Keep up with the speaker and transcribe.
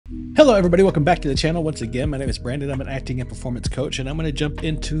Hello everybody, welcome back to the channel once again. My name is Brandon. I'm an acting and performance coach, and I'm going to jump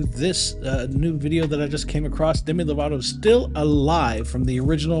into this new video that I just came across. Demi Lovato Still Alive from the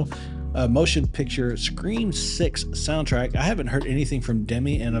original motion picture Scream 6 soundtrack. I haven't heard anything from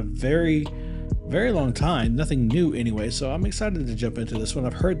Demi in a very long time, nothing new anyway, so I'm excited to jump into this one.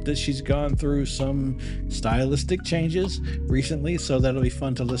 I've heard that she's gone through some stylistic changes recently, so that'll be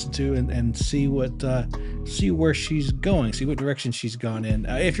fun to listen to and see what see where she's going, see what direction she's gone in.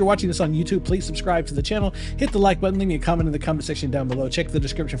 If you're watching this on YouTube, please subscribe to the channel, hit the like button, leave me a comment in the comment section down below, check the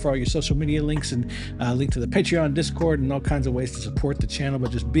description for all your social media links and link to the Patreon, Discord, and all kinds of ways to support the channel.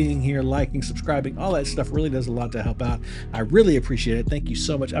 But just being here, liking, subscribing, all that stuff really does a lot to help out. I really appreciate it. Thank you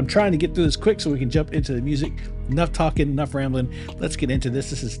so much. I'm trying to get through this quick so we can jump into the music. Enough talking, enough rambling. Let's get into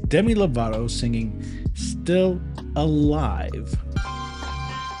this. This is Demi Lovato singing Still Alive.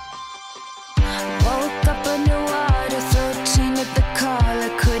 Woke up underwater, throat chained at the collar,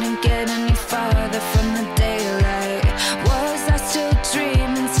 couldn't get any farther from the daylight. Was I still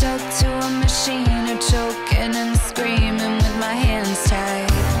dreaming, stuck to a machine, or choking and screaming with my hands tied?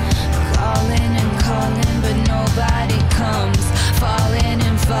 Calling and calling, but nobody comes. Falling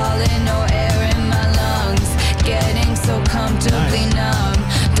and falling, no air in my lungs. Getting so comfortably numb.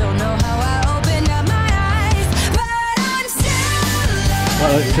 Don't know how I opened up my eyes, but I'm still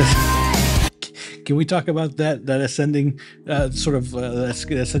alive. Can we talk about that ascending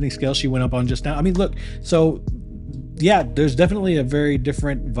ascending scale she went up on just now? I mean, look, so yeah, there's definitely a very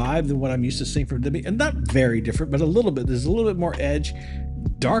different vibe than what I'm used to seeing from Demi, and not very different, but a little bit. There's a little bit more edge,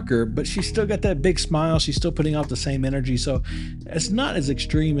 darker, but she's still got that big smile. She's still putting out the same energy, so it's not as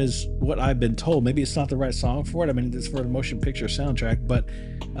extreme as what I've been told. Maybe it's not the right song for it. I mean, it's for a motion picture soundtrack, but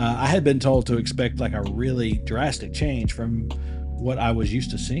I had been told to expect like a really drastic change from what I was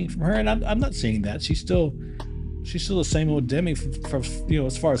used to seeing from her, and I'm not seeing that. She's still the same old Demi from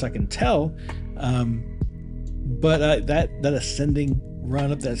as far as I can tell. But that ascending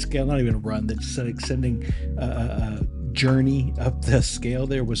run up that scale, not even a run, that ascending journey up the scale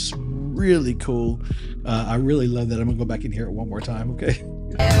there was really cool. I really love that. I'm gonna go back and hear it one more time, okay?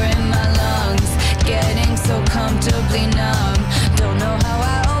 Air in my lungs, getting so comfortably numb. Don't know how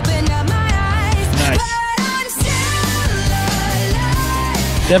I opened up my eyes. Nice.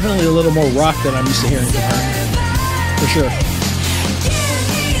 Definitely a little more rock than I'm used to hearing from her, for sure.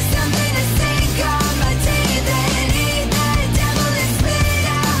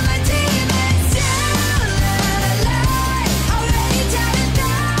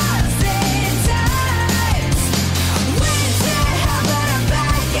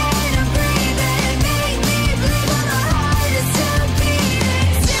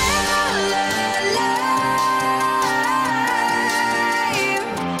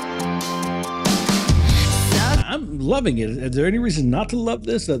 Loving it. Is there any reason not to love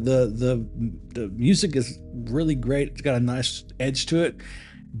this? The music is really great. It's got a nice edge to it.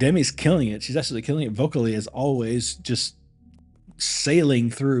 Demi's killing it. She's absolutely killing it vocally, as always, just sailing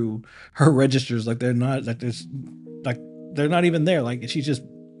through her registers like they're not even there. Like she just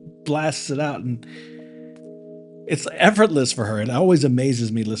blasts it out, and it's effortless for her. It always amazes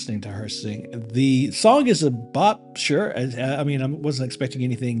me listening to her sing. The song is a bop, sure. I mean, I wasn't expecting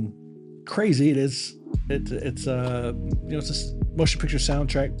anything crazy. It's a motion picture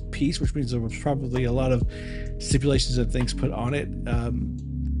soundtrack piece, which means there was probably a lot of stipulations and things put on it.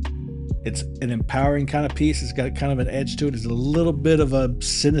 It's an empowering kind of piece. It's got kind of an edge to it. There's a little bit of a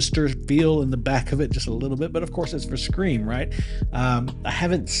sinister feel in the back of it, just a little bit, but of course it's for Scream, right? I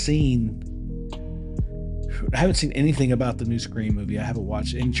haven't seen anything about the new Scream movie. I haven't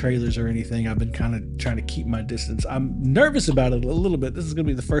watched any trailers or anything. I've been kind of trying to keep my distance. I'm nervous about it a little bit. This is going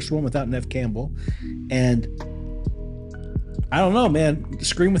to be the first one without Neve Campbell, and I don't know, man.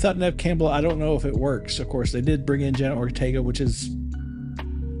 Scream without Neve Campbell, I don't know if it works. Of course, they did bring in Jenna Ortega, which is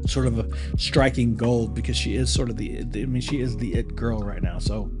sort of a striking gold because she is sort of she is the it girl right now.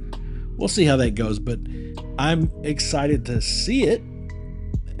 So we'll see how that goes, but I'm excited to see it,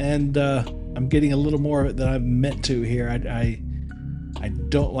 and I'm getting a little more of it than I've meant to here. I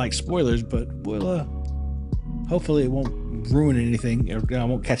don't like spoilers, but we'll hopefully it won't ruin anything, or I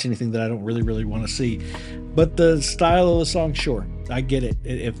won't catch anything that I don't really want to see. But the style of the song, sure, I get it.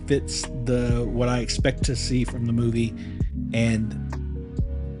 It fits what I expect to see from the movie, and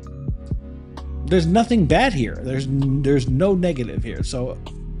there's nothing bad here. There's no negative here. So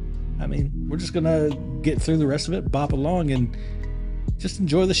I mean, we're just gonna get through the rest of it, bop along, and just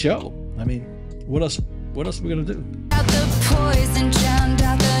enjoy the show. I mean, what else are we gonna do? Out the poison, drowned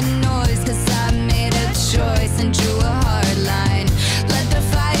out the noise, 'cause I made a choice and drew a hard line. Let the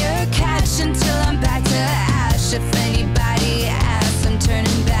fire catch until I'm back to ash. If anybody asks, I'm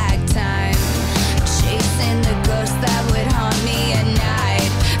turning back time.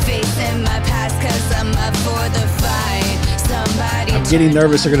 getting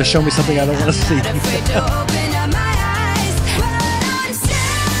nervous. They're going to show me something I don't want to see. No,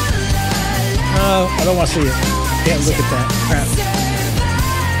 I don't want to see it. I can't look at that crap.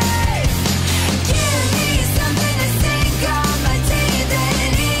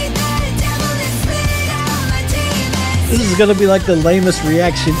 This is going to be like the lamest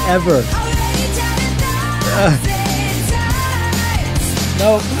reaction ever.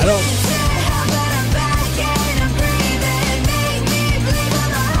 No, I don't.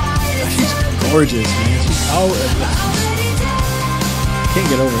 She's gorgeous, man. She's always. Can't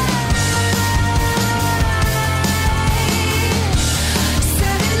get over it.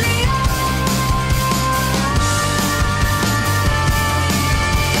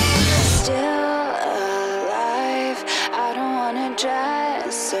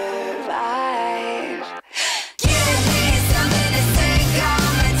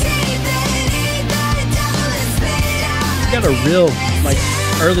 Got a real like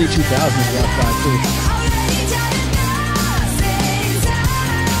early 2000s rock vibe too.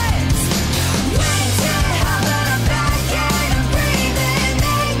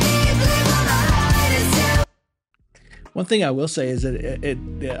 One thing I will say is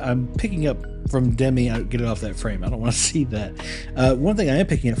that I'm picking up from Demi. I'll get it off that frame. I don't want to see that. One thing I am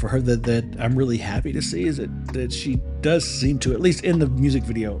picking up for her that I'm really happy to see is that she does seem to, at least in the music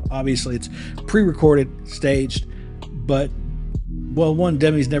video, obviously it's pre-recorded, staged, but well, one,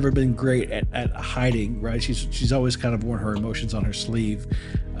 Demi's never been great at hiding, right? She's always kind of worn her emotions on her sleeve.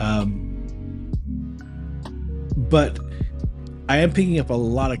 But I am picking up a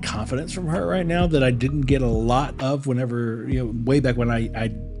lot of confidence from her right now that I didn't get a lot of whenever, way back when I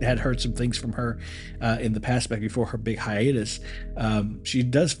had heard some things from her in the past, back before her big hiatus. She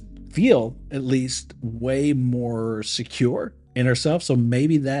does feel at least way more secure in herself. So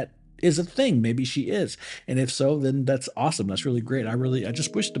maybe that is a thing. Maybe she is. And if so, then that's awesome. That's really great. I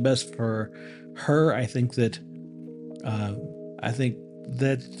just wish the best for her. I think that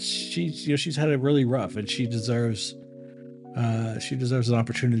she's had it really rough, and she deserves an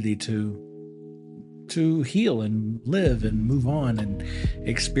opportunity to heal and live and move on and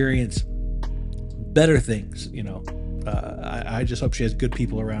experience better things. I just hope she has good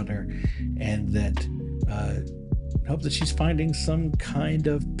people around her, and that hope that she's finding some kind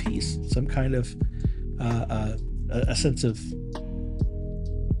of peace, some kind of a sense of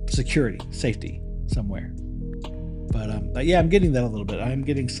security, safety somewhere. But yeah, I'm getting that a little bit. I'm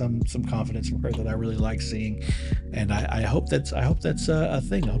getting some confidence from her that I really like seeing, and I hope that's a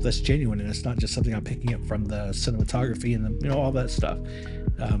thing. I hope that's genuine, and it's not just something I'm picking up from the cinematography and all that stuff,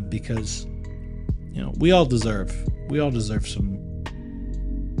 because we all deserve some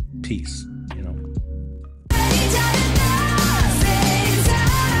peace.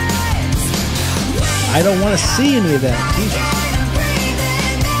 I don't want to see any of that. Jesus.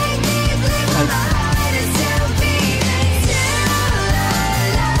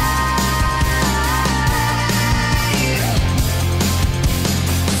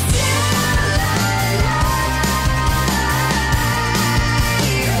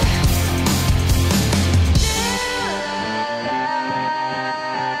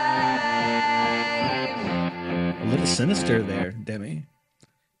 A little sinister there, Demi.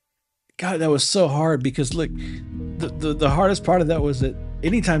 God, that was so hard, because look, the hardest part of that was that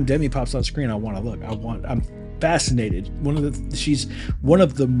anytime Demi pops on screen, I want to look. I'm fascinated. She's one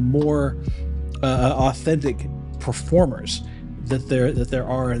of the more authentic performers that there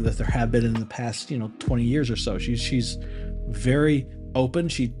are and that there have been in the past 20 years or so. She's very open.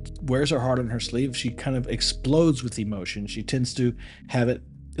 She wears her heart on her sleeve. She kind of explodes with emotion. She tends to have it,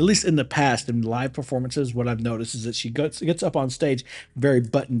 at least in the past, in live performances. What I've noticed is that she gets up on stage very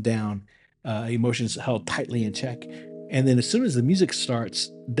buttoned down, emotions held tightly in check, and then as soon as the music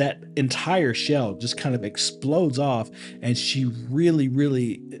starts, that entire shell just kind of explodes off, and she really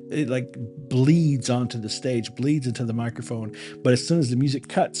like bleeds onto the stage, bleeds into the microphone. But as soon as the music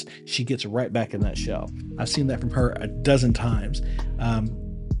cuts, she gets right back in that shell. I've seen that from her a dozen times.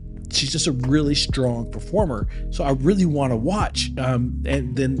 She's just a really strong performer, so I really want to watch. But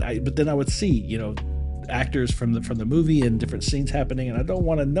then I would see, actors from the movie and different scenes happening, and I don't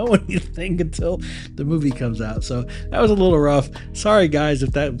want to know anything until the movie comes out. So that was a little rough. Sorry guys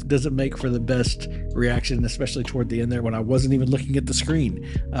if that doesn't make for the best reaction, especially toward the end there when I wasn't even looking at the screen.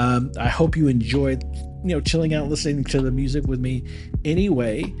 I hope you enjoyed chilling out listening to the music with me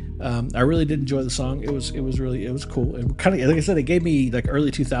anyway. I really did enjoy the song. It was cool. It kind of, like I said, it gave me like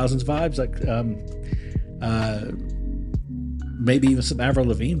early 2000s vibes, like maybe even some Avril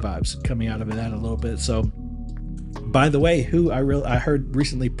Lavigne vibes coming out of that a little bit. So by the way, who I heard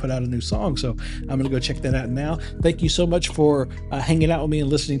recently put out a new song, so I'm gonna go check that out now. Thank you so much for hanging out with me and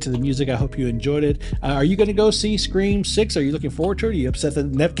listening to the music. I hope you enjoyed it. Are you gonna go see Scream 6? Are you looking forward to it? Are you upset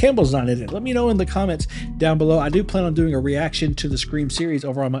that Neve Campbell's not in it? Let me know in the comments down below. I do plan on doing a reaction to the Scream series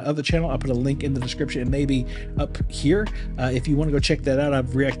over on my other channel. I'll put a link in the description and maybe up here if you want to go check that out.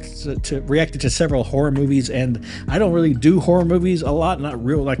 I've reacted to several horror movies, and I don't really do horror movies a lot, not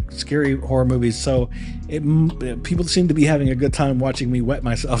real like scary horror movies, so people seem to be having a good time watching me wet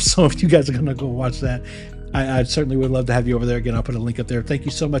myself. So if you guys are gonna go watch that, I certainly would love to have you over there. Again, I'll put a link up there. Thank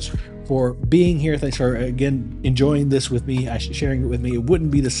you so much for being here. Thanks for, again, enjoying this with me, sharing it with me. It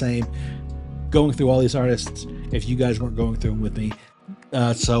wouldn't be the same going through all these artists if you guys weren't going through them with me.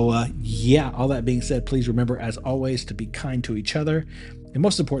 Yeah, all that being said, please remember, as always, to be kind to each other, and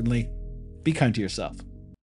most importantly, be kind to yourself.